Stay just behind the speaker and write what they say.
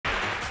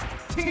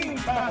Team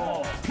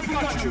battle.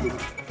 Pikachu.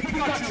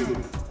 Pikachu.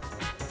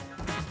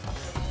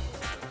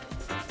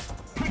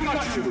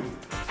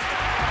 Pikachu.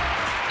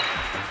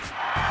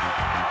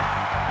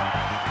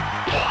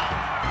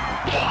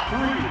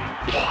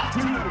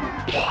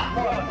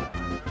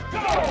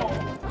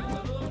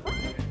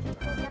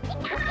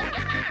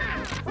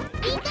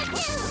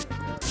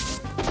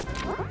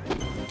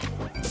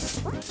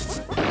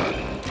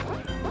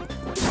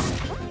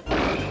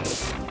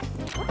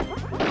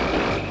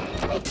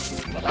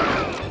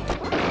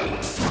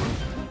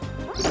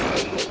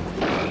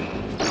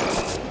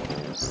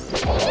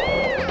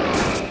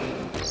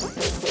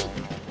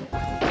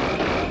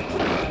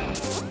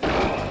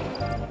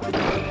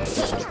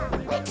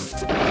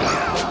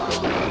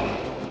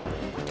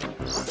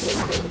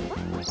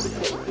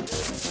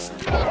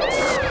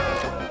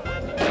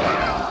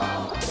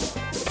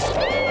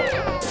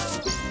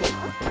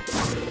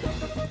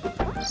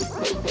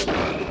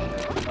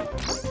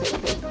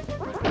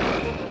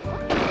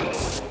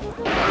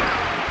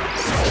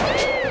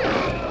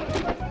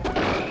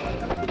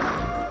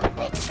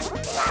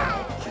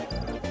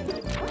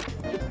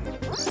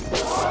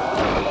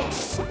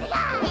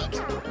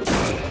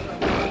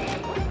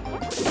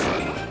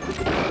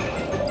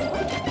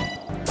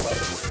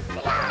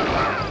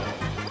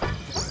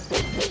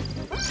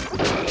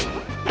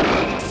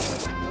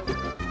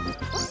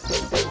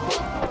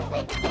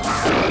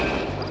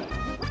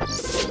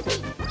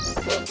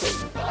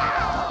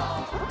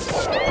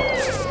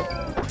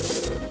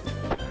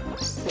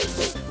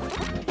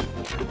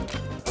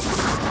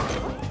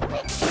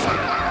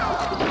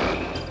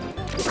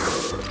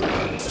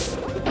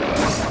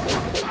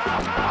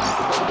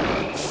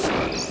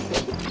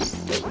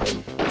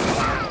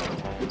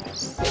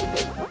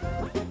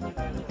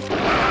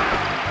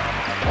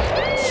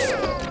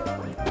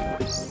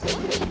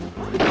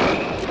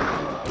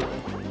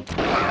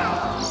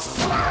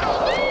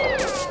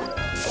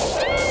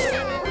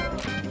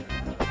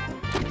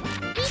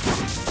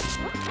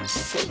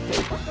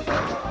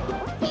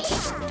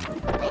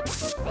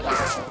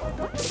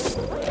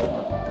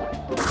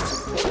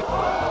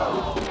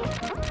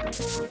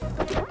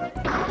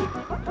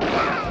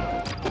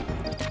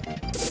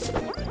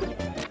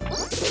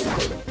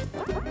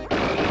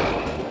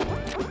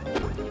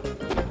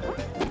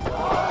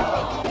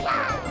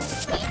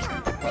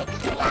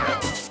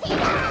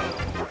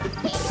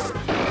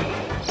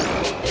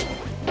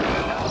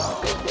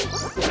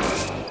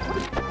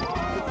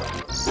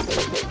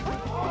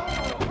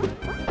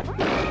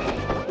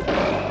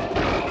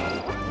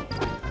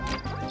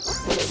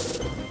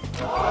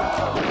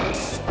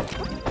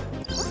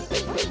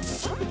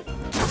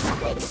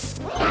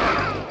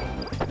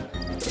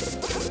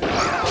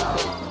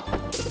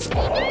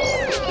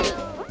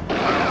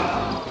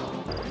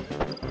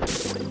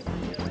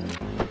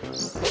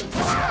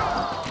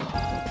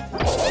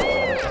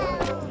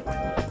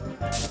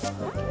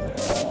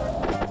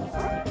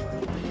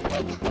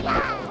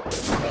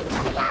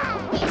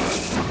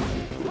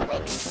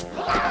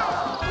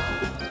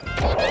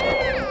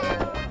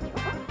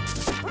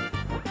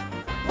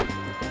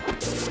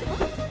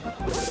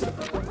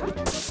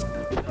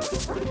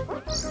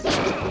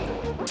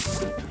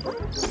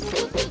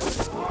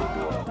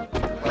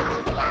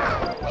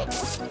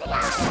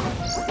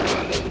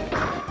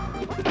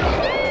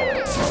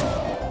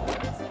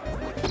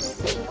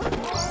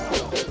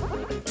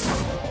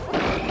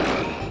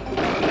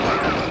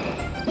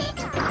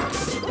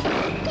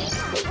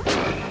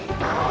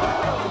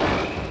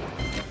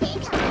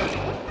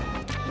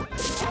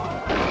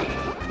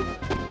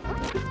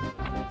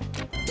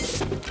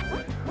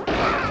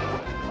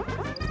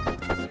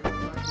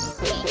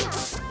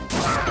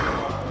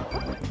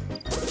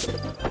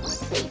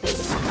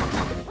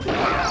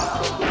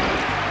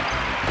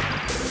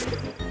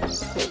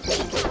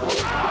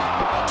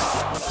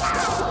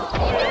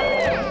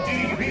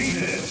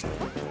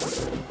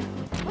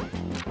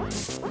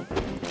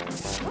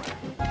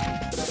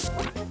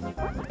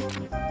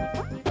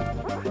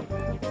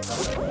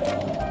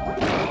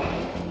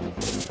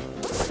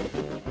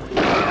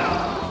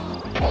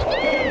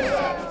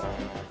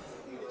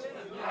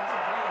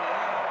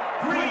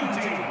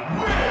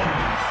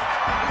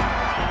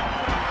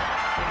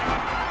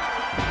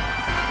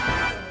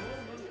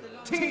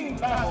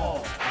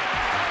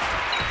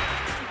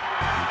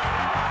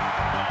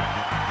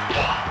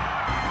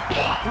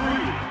 3,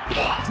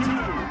 2,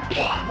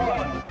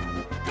 1,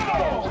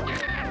 go!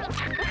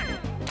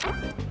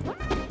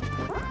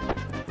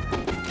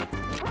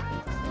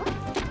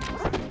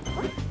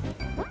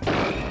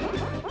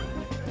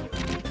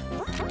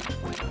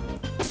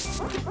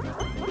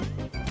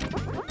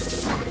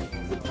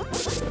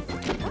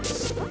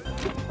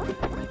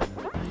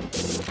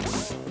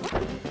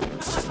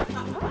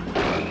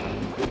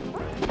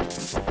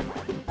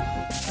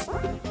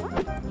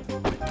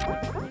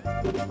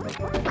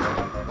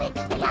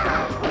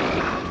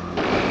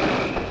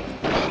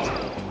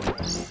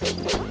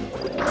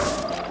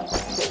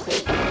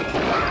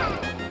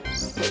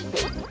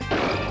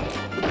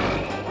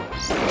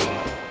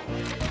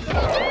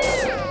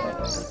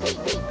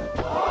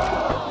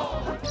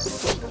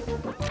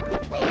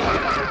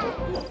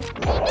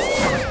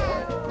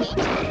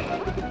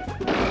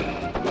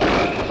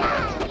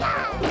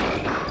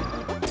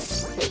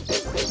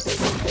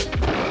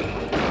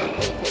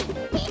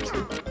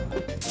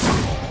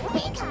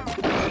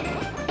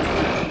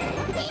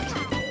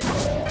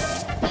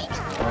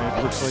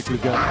 Looks like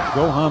we've got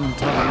Gohan and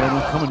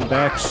Tavomono coming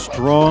back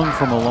strong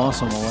from a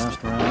loss on the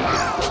last round.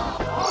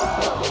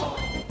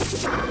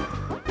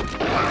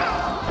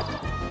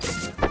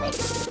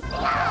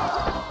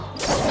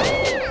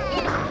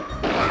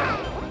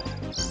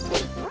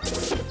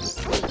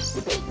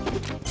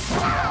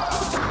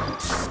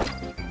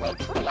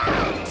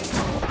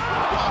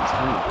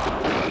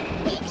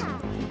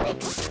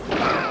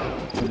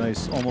 It's a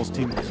nice almost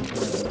teams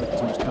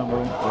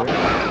combo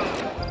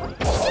there.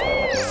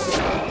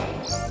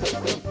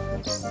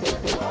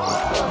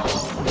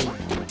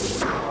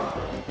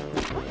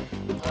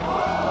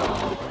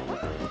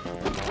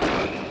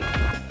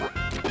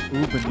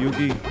 Oob and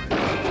Yugi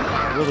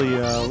really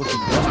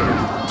looking desperate.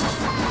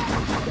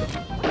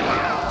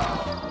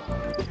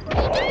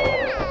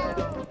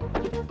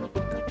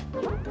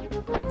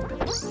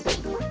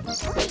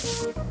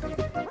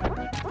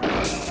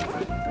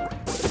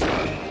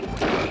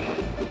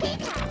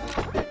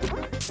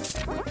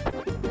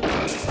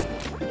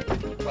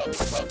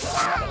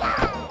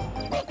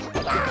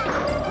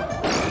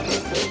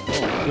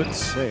 Oh, good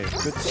save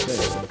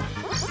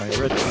by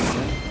Red Team.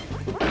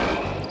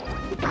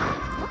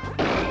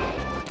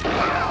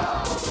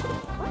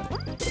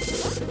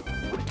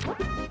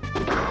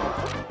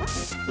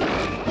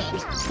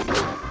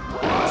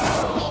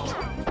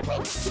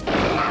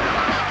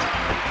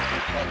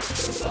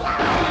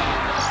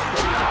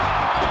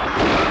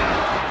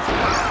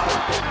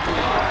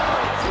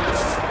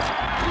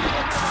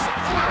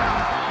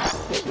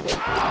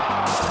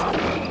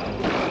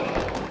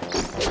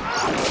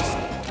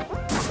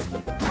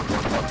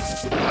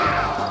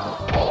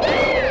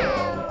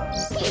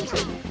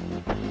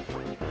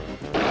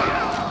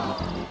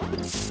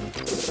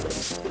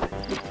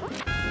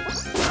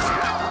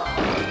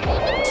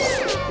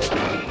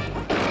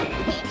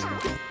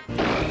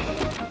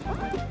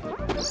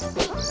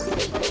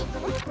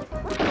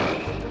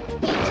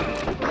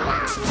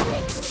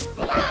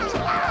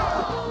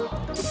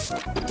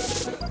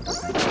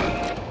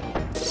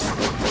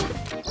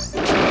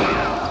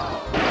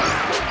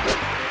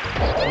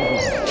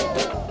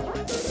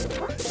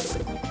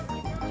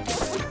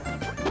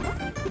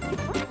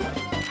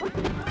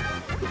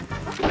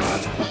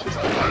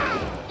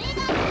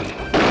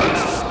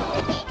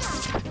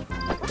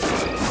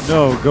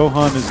 No,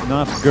 Gohan is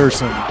not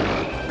Gerson.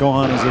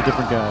 Gohan is a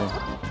different guy.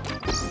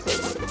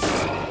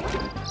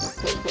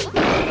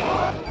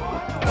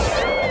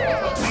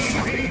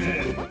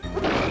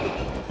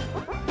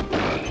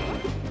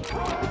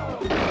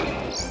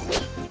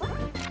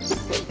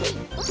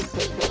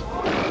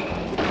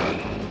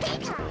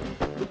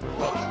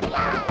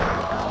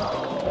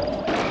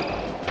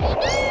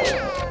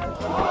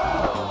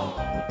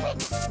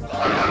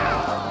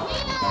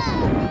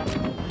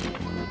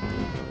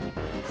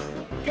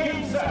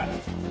 Game set.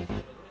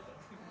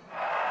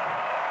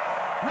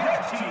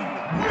 Red team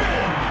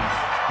wins.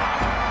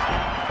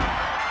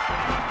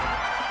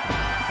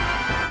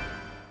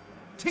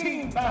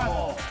 Team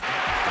battle.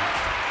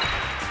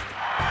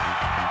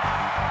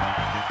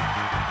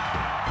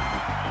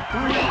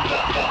 Three,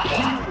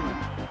 two,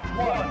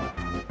 one,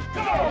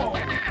 go!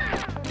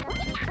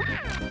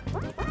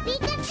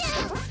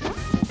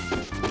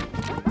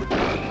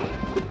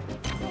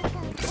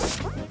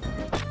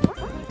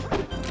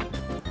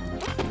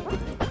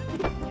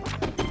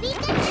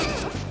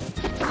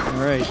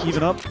 All right,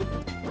 even up.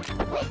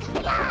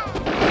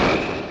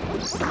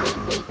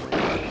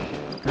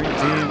 Green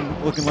team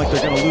looking like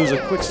they're going to lose a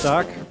quick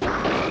stock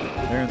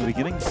there in the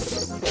beginning.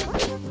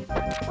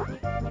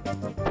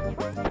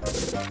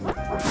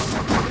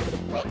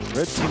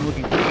 Red team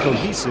looking pretty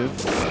cohesive.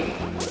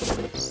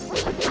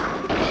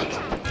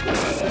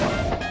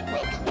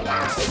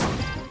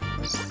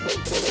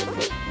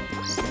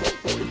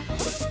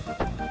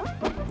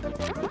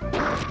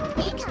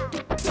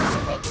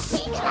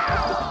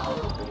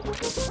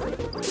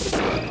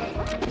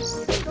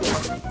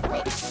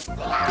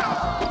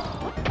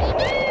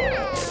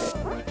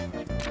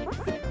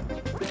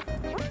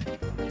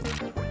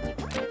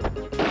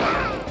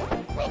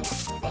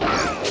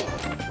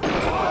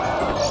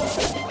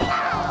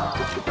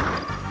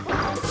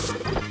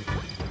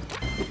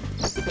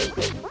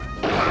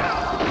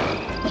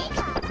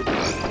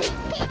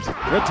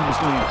 Red team is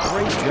doing a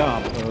great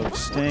job of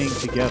staying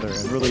together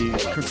and really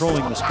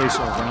controlling the space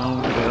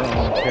around their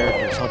own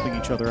characters, helping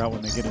each other out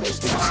when they get into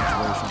sticky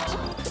situations.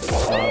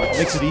 It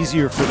makes it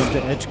easier for them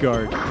to edge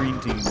guard green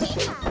team.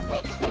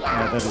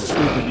 That is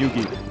Oob and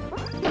Yugi.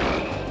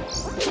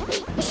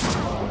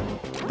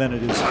 Than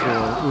it is for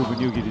Oob and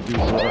Yugi to do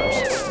the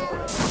reverse.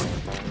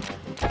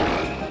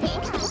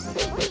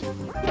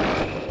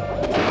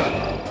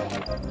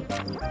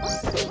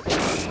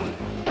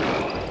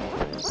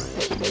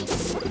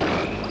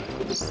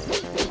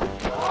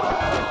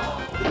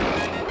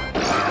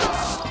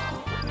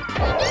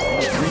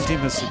 Team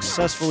has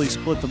successfully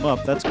split them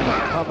up. That's going to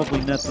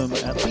probably net them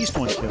at least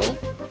one kill.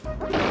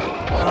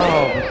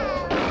 Oh,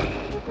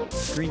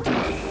 but green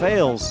team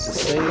fails to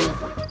save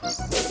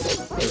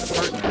their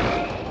partner.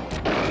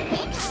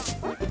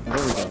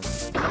 There we go.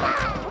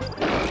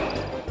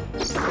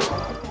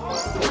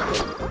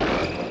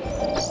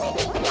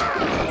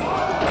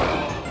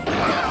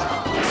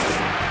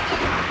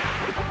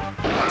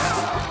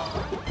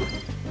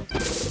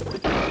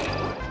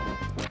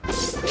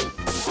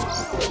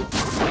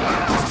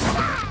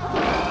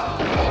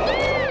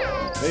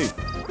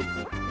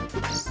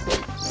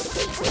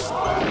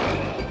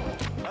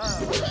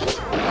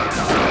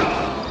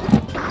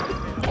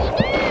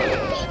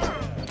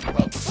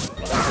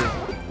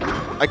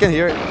 I can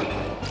hear it.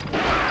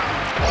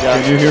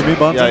 Can you hear me,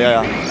 Bonte? Yeah.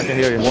 I can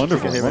hear you.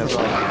 Wonderful. You can hear me as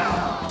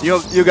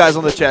well. You guys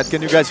on the chat,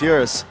 can you guys hear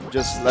us?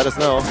 Just let us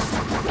know.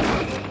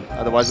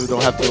 Otherwise, we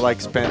don't have to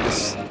like spend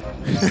this.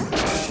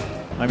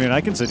 I mean, I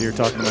can sit here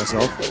talking to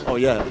myself. Oh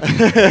yeah.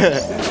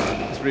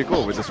 It's pretty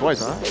cool with this voice,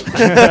 huh?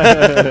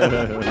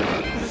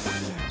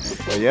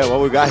 But yeah,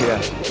 what we got here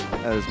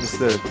is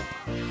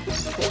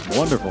Mr.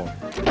 Wonderful.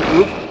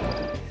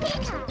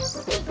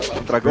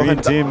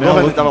 Gohan, team now Gohan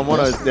and looking-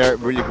 Tavomono, they're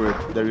really good.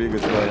 They're really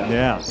good together.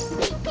 Yeah.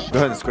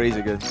 Gohan is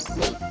crazy good.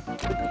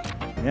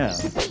 Yeah.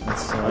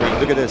 That's, I mean,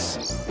 look at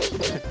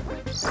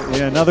this.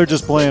 yeah, now they're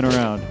just playing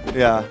around.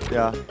 Yeah.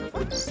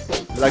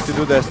 They like to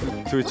do this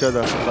to each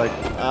other. Like,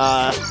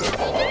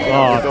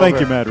 Oh, it's thank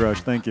over. you, Mad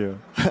Rush. Thank you.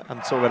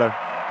 I'm so better.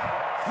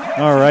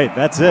 All right,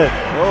 that's it.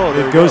 Oh,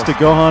 there It he goes to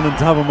Gohan and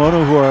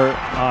Tavomono, who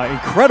are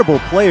incredible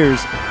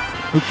players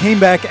who came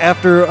back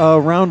after a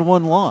round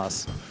 1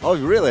 loss. Oh,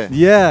 really?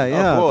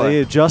 Yeah. cool. They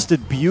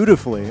adjusted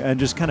beautifully and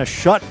just kind of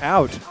shut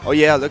out. Oh,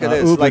 yeah, look at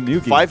this. Uber Like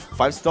and Yugi.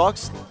 five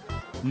stocks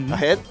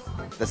ahead.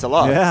 That's a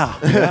lot.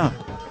 Yeah.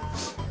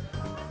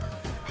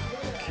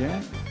 Okay.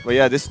 But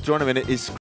yeah, this tournament is